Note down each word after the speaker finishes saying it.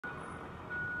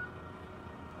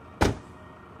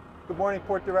Good morning,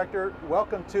 Port Director.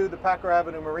 Welcome to the Packer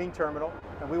Avenue Marine Terminal.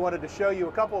 And we wanted to show you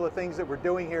a couple of the things that we're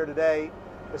doing here today,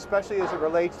 especially as it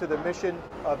relates to the mission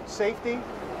of safety,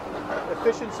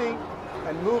 efficiency,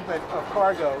 and movement of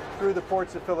cargo through the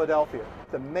ports of Philadelphia.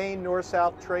 The main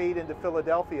north-south trade into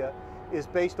Philadelphia is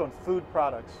based on food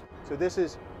products. So this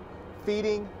is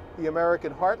feeding the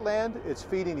American heartland, it's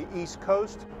feeding the East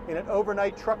Coast. In an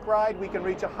overnight truck ride, we can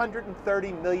reach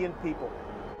 130 million people.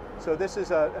 So this is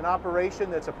an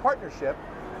operation that's a partnership.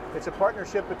 It's a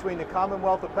partnership between the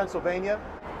Commonwealth of Pennsylvania,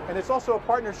 and it's also a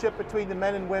partnership between the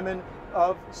men and women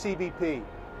of CBP,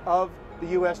 of the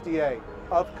USDA,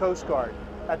 of Coast Guard,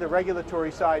 at the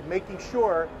regulatory side, making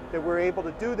sure that we're able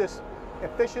to do this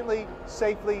efficiently,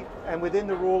 safely, and within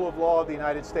the rule of law of the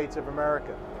United States of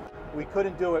America. We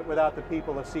couldn't do it without the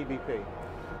people of CBP.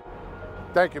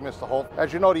 Thank you, Mr. Holt.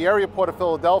 As you know, the area port of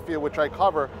Philadelphia, which I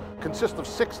cover, consists of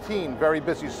 16 very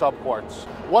busy subports,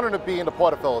 one of them being the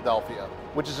Port of Philadelphia,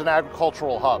 which is an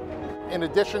agricultural hub. In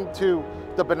addition to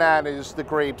the bananas, the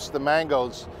grapes, the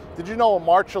mangoes, did you know in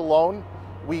March alone,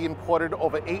 we imported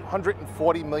over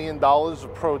 $840 million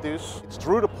of produce? It's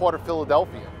through the Port of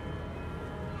Philadelphia.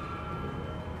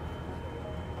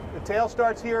 The tail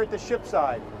starts here at the ship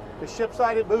side. The ship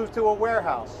side, it moves to a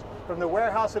warehouse. From the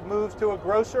warehouse, it moves to a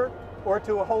grocer or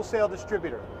to a wholesale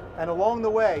distributor. And along the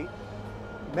way,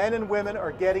 men and women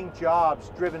are getting jobs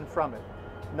driven from it.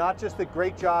 Not just the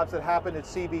great jobs that happen at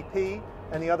CBP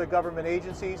and the other government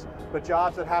agencies, but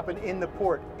jobs that happen in the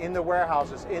port, in the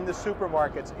warehouses, in the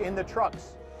supermarkets, in the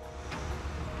trucks.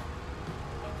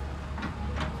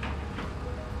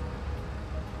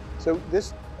 So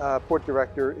this Port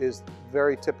Director is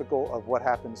very typical of what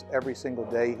happens every single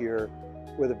day here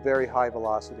with a very high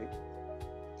velocity.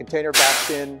 Container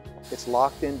backs in, it's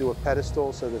locked into a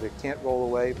pedestal so that it can't roll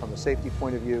away from a safety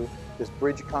point of view. This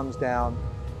bridge comes down,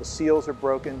 the seals are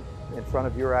broken in front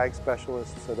of your ag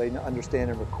specialists so they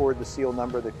understand and record the seal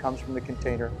number that comes from the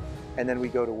container, and then we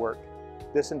go to work.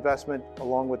 This investment,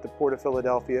 along with the Port of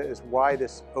Philadelphia, is why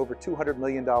this over $200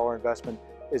 million investment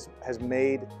has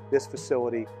made this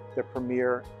facility the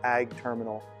premier ag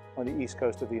terminal on the East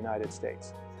Coast of the United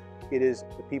States. It is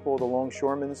the people of the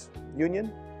Longshoremen's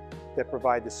Union that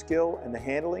provide the skill and the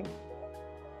handling,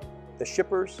 the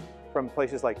shippers from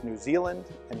places like New Zealand,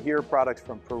 and here products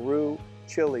from Peru,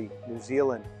 Chile, New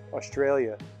Zealand,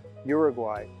 Australia,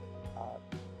 Uruguay,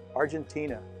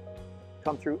 Argentina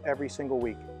come through every single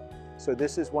week. So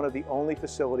this is one of the only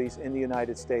facilities in the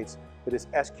United States that is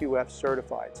SQF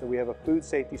certified. So we have a food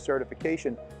safety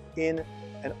certification in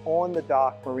an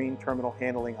on-the-dock marine terminal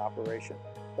handling operation.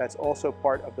 That's also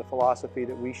part of the philosophy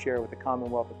that we share with the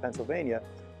Commonwealth of Pennsylvania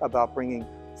about bringing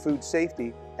food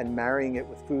safety and marrying it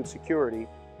with food security.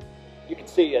 You can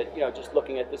see, just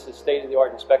looking at this is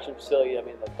state-of-the-art inspection facility. I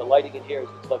mean, the lighting in here is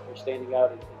it's like you're standing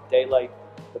out in daylight.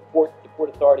 The Port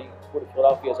Authority, Port of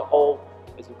Philadelphia as a whole,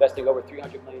 is investing over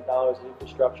 $300 million in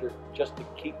infrastructure just to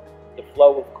keep the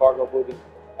flow of cargo moving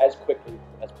as quickly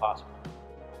as possible.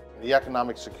 The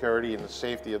economic security and the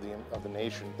safety of the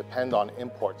nation depend on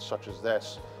imports such as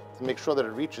this to make sure that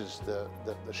it reaches the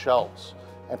shelves.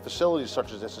 And facilities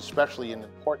such as this, especially in a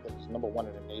port that is #1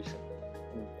 in the nation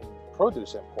in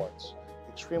produce imports,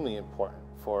 extremely important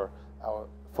for our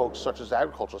folks such as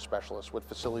agricultural specialists with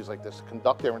facilities like this to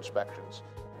conduct their inspections.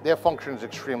 Their function is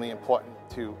extremely important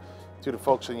to the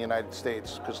folks in the United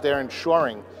States because they're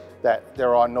ensuring that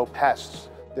there are no pests,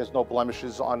 there's no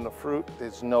blemishes on the fruit,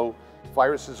 there's no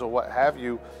viruses or what have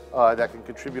you that can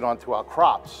contribute onto our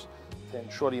crops to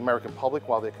ensure the American public,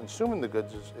 while they're consuming the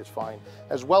goods, is fine,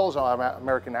 as well as our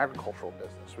American agricultural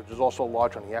business, which is also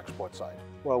large on the export side.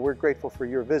 Well, we're grateful for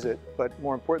your visit, but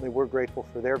more importantly, we're grateful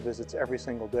for their visits every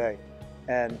single day.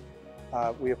 And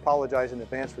we apologize in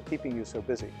advance for keeping you so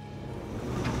busy.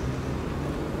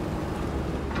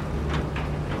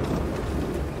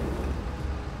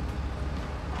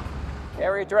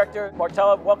 Area Director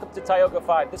Martella, welcome to Tioga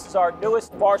 5. This is our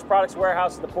newest forest products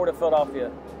warehouse in the Port of Philadelphia.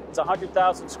 It's a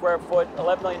 100,000 square foot,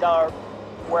 $11 million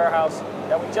warehouse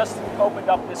that we just opened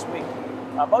up this week.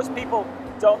 Most people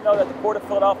don't know that the Port of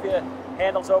Philadelphia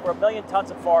handles over 1 million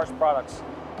tons of forest products.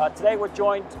 Today we're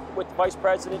joined with the Vice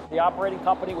President, the operating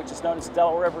company, which is known as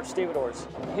Delaware River Stevedores.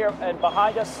 Here and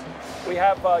behind us, we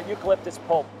have eucalyptus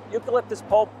pulp. Eucalyptus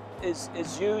pulp is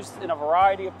used in a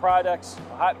variety of products,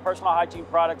 personal hygiene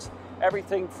products,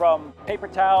 everything from paper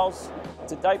towels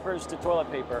to diapers to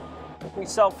toilet paper. We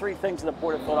sell 3 things in the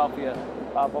Port of Philadelphia: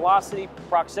 velocity,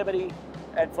 proximity,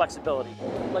 and flexibility.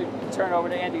 Let me turn over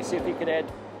to Andy, see if he could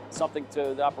add something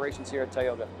to the operations here at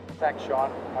Tioga. Thanks,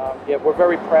 Sean. Yeah, we're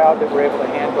very proud that we're able to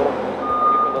handle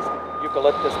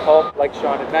eucalyptus pulp. Like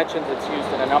Sean had mentioned, it's used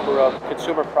in a number of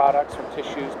consumer products, from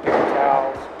tissues, paper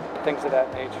towels, things of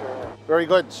that nature. Very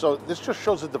good. So this just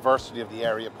shows the diversity of the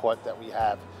area port that we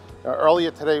have.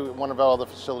 Earlier today, one of our other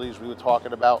facilities, we were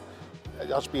talking about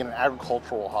us being an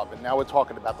agricultural hub, and now we're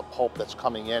talking about the pulp that's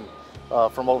coming in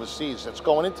from overseas, that's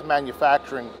going into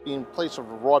manufacturing, being place of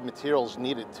raw materials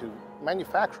needed to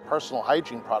manufacture personal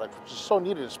hygiene products, which is so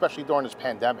needed, especially during this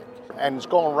pandemic. And it's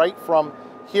going right from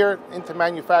here into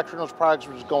manufacturing those products,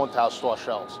 which is going to our store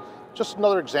shelves. Just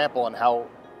another example on how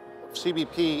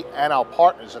CBP and our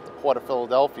partners at the Port of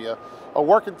Philadelphia are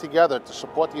working together to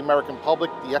support the American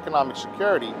public, the economic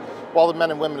security, while the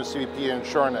men and women of CBP are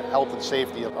ensuring the health and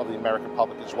safety of the American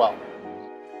public as well.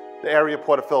 The area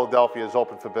Port of Philadelphia is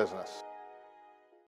open for business.